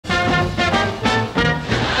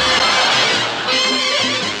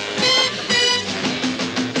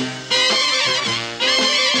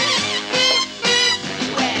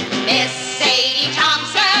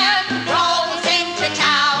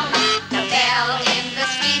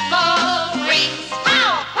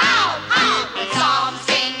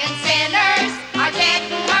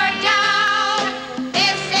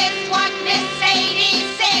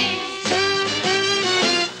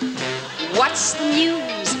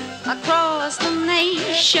across the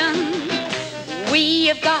nation. We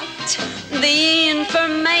have got the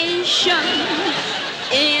information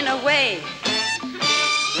in a way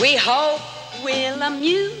we hope will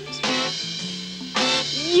amuse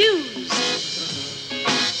you.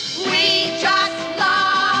 We just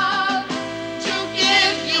love to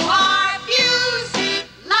give you our views.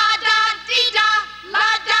 La-da-dee-da,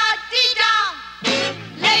 la-da-dee-da.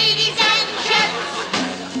 Ladies and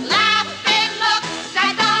gents, laughing looks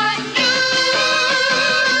at the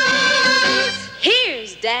news.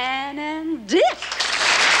 Here's Dan and Dick.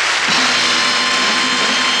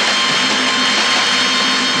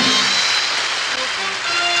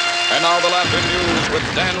 And now the Laughing News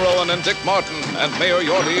with Dan Rowan and Dick Martin and Mayor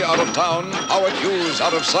Yorty out of town, Howard Hughes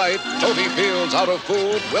out of sight, Toby Fields out of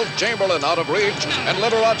food, Wilt Chamberlain out of reach, and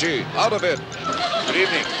Liberace out of it. Good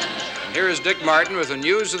evening. And here is Dick Martin with the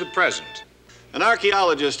news of the present. An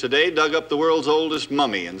archaeologist today dug up the world's oldest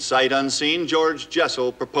mummy, and sight unseen, George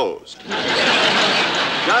Jessel proposed.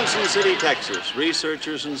 Johnson City, Texas,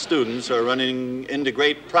 researchers and students are running into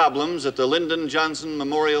great problems at the Lyndon Johnson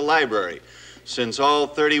Memorial Library, since all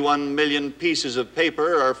 31 million pieces of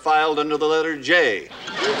paper are filed under the letter J.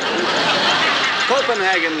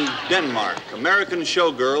 Copenhagen, Denmark, American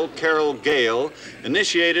showgirl Carol Gale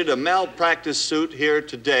initiated a malpractice suit here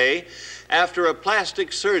today after a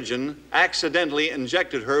plastic surgeon accidentally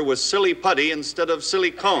injected her with silly putty instead of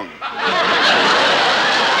silicone.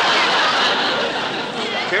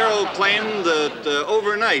 Carol claimed that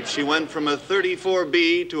overnight she went from a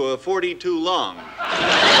 34B to a 42 long.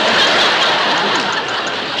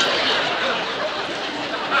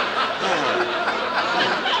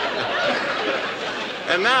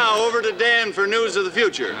 And now, over to Dan for news of the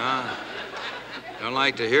future. Don't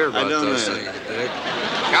like to hear about those things, Dick.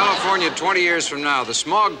 California, 20 years from now, the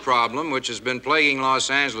smog problem, which has been plaguing Los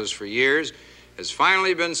Angeles for years, has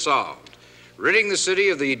finally been solved, ridding the city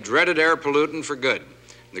of the dreaded air pollutant for good.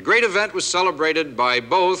 The great event was celebrated by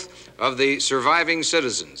both of the surviving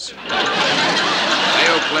citizens.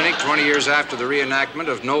 Mayo Clinic, 20 years after the reenactment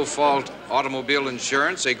of no-fault automobile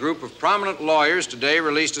insurance, a group of prominent lawyers today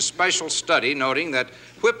released a special study noting that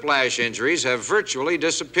whiplash injuries have virtually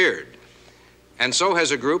disappeared. And so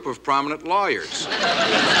has a group of prominent lawyers.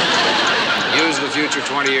 News of the future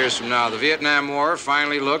 20 years from now. The Vietnam War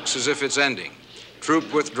finally looks as if it's ending.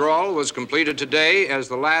 Troop withdrawal was completed today as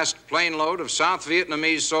the last plane load of South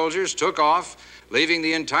Vietnamese soldiers took off, leaving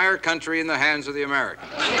the entire country in the hands of the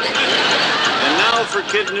Americans. And now for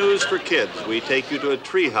Kid News for Kids. We take you to a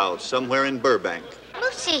treehouse somewhere in Burbank.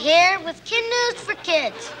 Buzzi here with Kid News for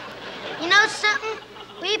Kids. You know something?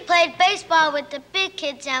 We played baseball with the big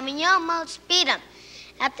kids and we almost beat them.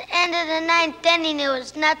 At the end of the ninth inning, it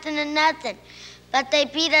was 0-0. But they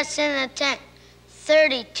beat us in the 10th,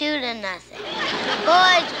 32-0.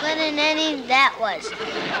 Boys, what an inning that was.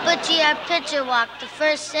 Buzzi, our pitcher, walked the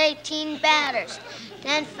first 18 batters.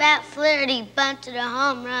 Then Fat Flaherty bunted a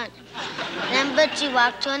home run. Then Buzzi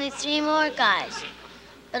walked 23 more guys.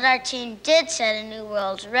 But our team did set a new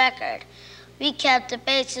world record. We kept the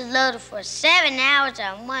bases loaded for 7 hours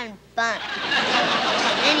on one bunt.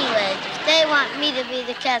 Anyways, if they want me to be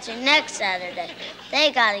the catcher next Saturday,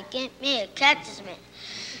 they gotta get me a catcher's mitt.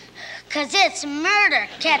 'Cause it's murder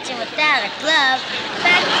catching without a glove.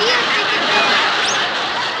 Back to you,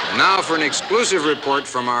 Dick. Now for an exclusive report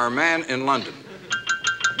from our man in London.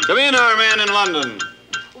 Come in, our man in London.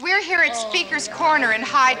 We're here at Speaker's Corner in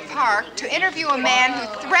Hyde Park to interview a man who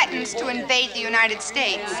threatens to invade the United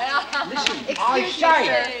States. I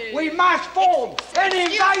say, we must form an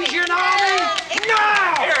invasion army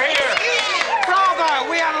now! Here. Bravo,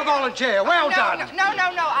 we have a volunteer. Well done. No,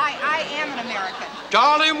 I am an American.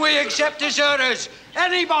 Darling, we accept deserters.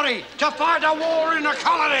 Anybody to fight a war in the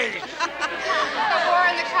colonies. The war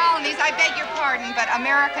in the colonies, I beg your pardon, but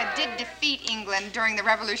America did defeat England during the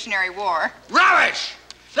Revolutionary War. Rubbish!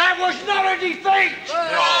 That was not a defeat!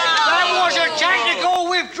 That was a tactical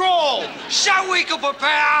withdrawal, so we could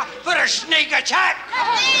prepare for the sneak attack!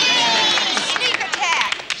 Sneak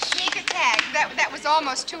attack. That was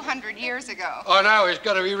almost 200 years ago. I know, it's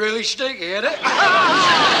got to be really sneaky, isn't it?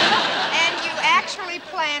 And you actually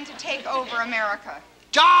plan to take over America.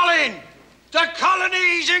 Darling, the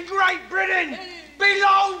colonies in Great Britain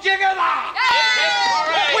belong together!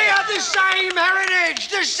 We have the same heritage,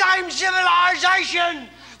 the same civilization,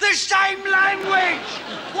 the same language.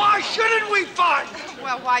 Why shouldn't we fight?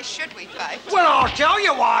 Well, why should we fight? Well, I'll tell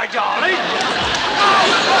you why, darling.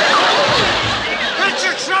 That's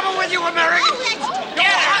the trouble with you Americans.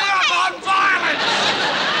 You're hung up on violence.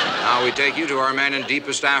 Now we take you to our man in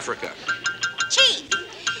deepest Africa. Chief,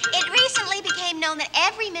 it recently became known that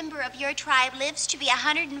every member of your tribe lives to be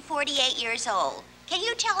 148 years old. Can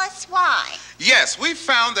you tell us why? Yes, we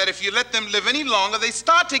found that if you let them live any longer, they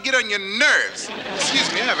start to get on your nerves.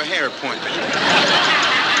 Excuse me, I have a hair appointment.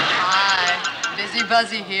 Hi, Busy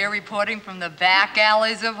Buzzi here, reporting from the back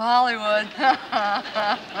alleys of Hollywood.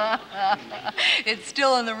 It's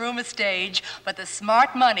still in the rumor stage, but the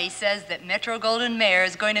smart money says that Metro-Goldwyn-Mayer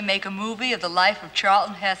is going to make a movie of the life of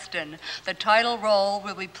Charlton Heston. The title role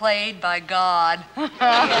will be played by God. And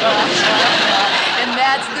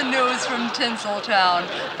that's the news from Tinseltown.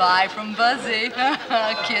 Bye from Buzzy.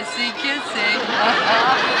 Kissy, kissy.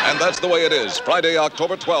 And that's the way it is. Friday,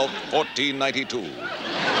 October 12th, 1492.